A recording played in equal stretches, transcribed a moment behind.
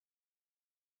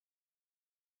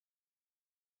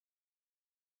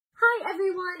Hi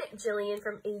everyone, Jillian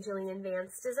from Jillian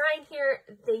Advanced Design here.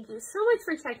 Thank you so much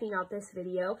for checking out this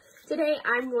video. Today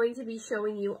I'm going to be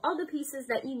showing you all the pieces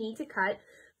that you need to cut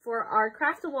for our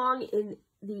craft along in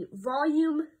the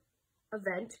volume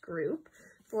event group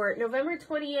for November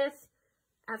 20th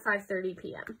at 5:30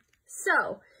 p.m.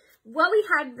 So what we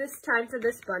had this time for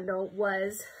this bundle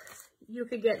was you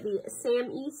could get the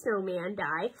Snowman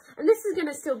die, and this is going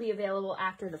to still be available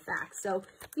after the fact. So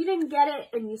if you didn't get it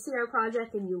and you see our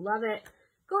project and you love it,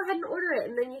 go ahead and order it,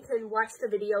 and then you can watch the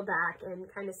video back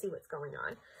and kind of see what's going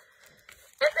on.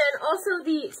 And then also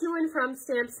the to and from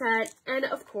stamp set, and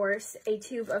of course a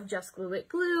tube of Just Glue It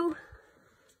glue.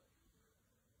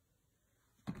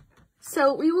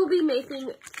 So we will be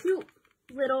making cute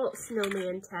little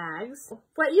snowman tags.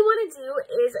 What you want to do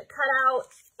is cut out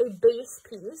a base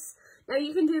piece. Now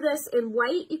you can do this in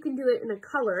white, you can do it in a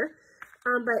color,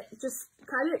 but just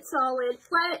cut it solid.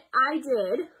 What I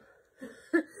did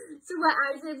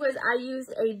was I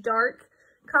used a dark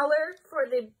color for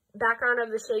the background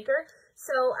of the shaker.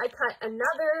 So I cut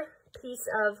another piece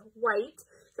of white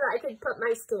so I could put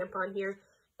my stamp on here.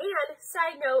 And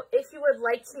side note, if you would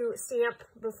like to stamp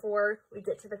before we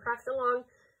get to the craft along,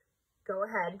 go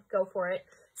ahead, go for it.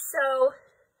 So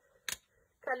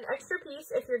cut an extra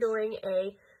piece if you're doing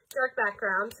a dark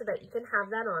background so that you can have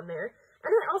that on there.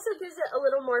 And it also gives it a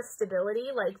little more stability.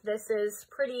 Like this is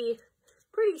pretty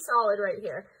solid right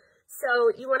here.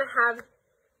 So you want to have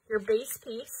your base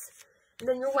piece and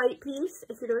then your white piece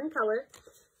if you're doing color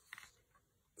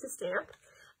to stamp.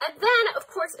 And then of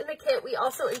course in the kit we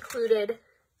also included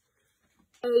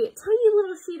a tiny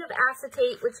little sheet of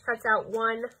acetate which cuts out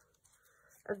one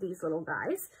of these little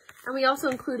guys. And we also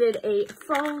included a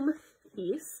foam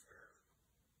piece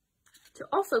to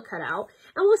also cut out,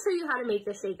 and we'll show you how to make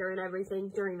the shaker and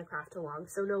everything during the craft along,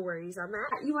 so no worries on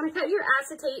that. You want to cut your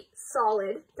acetate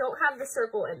solid. Don't have the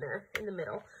circle in there in the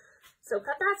middle. So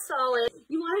cut that solid.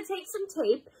 You want to take some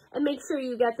tape and make sure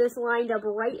you get this lined up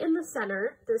right in the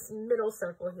center, this middle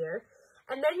circle here.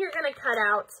 And then you're going to cut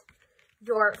out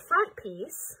your front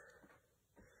piece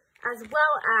as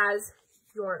well as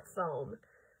your foam,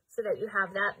 so that you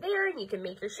have that there and you can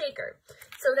make your shaker.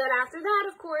 So then after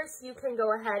that, of course, you can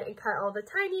go ahead and cut all the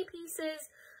tiny pieces.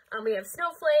 We have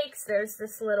snowflakes, there's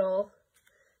this little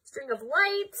string of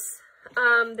lights,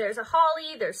 there's a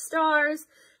holly, there's stars,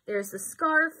 there's the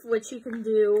scarf, which you can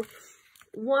do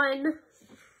one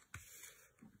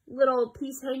little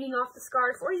piece hanging off the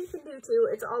scarf, or you can do two.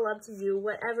 It's all up to you,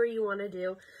 whatever you want to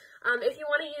do. If you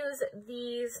want to use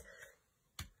these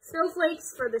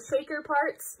snowflakes for the shaker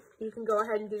parts, you can go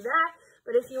ahead and do that.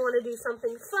 But if you want to do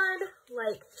something fun,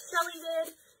 like Shelly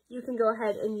did, you can go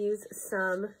ahead and use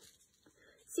some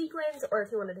sequins, or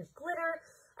if you want to do glitter.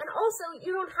 And also,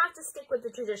 you don't have to stick with the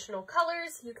traditional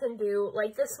colors. You can do,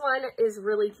 like this one is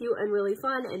really cute and really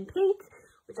fun and pink,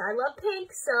 which I love pink.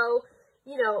 So,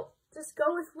 you know, just go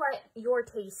with what your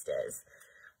taste is.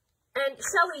 And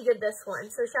Shelly did this one,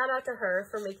 so shout out to her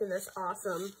for making this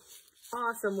awesome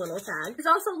little tag. There's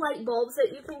also light bulbs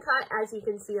that you can cut, as you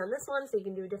can see on this one, so you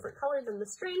can do a different color than the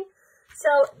string.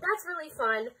 So that's really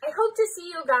fun. I hope to see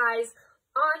you guys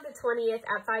on the 20th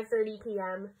at 5:30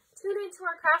 p.m. Tune into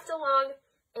our craft along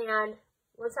and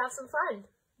let's have some fun.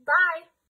 Bye!